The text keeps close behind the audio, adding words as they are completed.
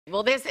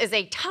Well, this is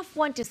a tough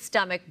one to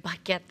stomach,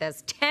 but get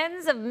this.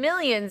 Tens of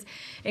millions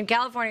in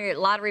California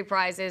lottery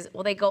prizes,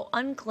 well, they go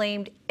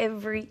unclaimed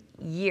every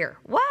year.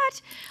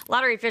 What?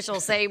 Lottery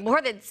officials say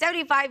more than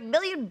 $75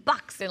 million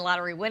in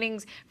lottery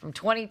winnings from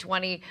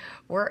 2020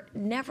 were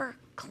never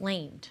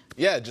claimed.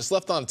 Yeah, just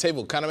left on the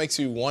table. Kind of makes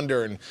you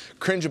wonder and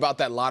cringe about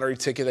that lottery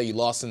ticket that you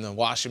lost in the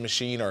washing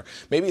machine, or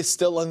maybe it's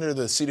still under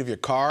the seat of your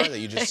car that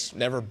you just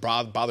never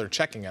bothered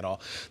checking at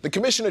all. The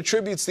commission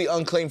attributes the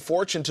unclaimed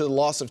fortune to the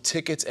loss of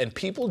tickets and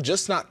people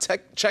just not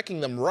checking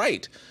them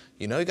right.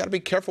 You know, you got to be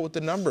careful with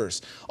the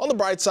numbers. On the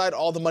bright side,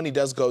 all the money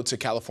does go to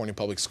California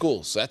public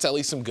schools. So that's at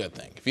least some good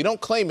thing. If you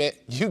don't claim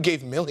it, you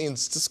gave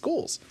millions to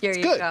schools. There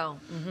you go.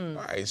 All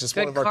right, it's just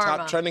Good one of our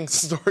top trending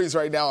stories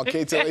right now on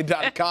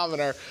KTLA.com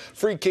and our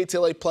free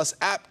KTLA Plus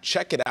app.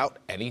 Check it out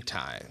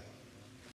anytime.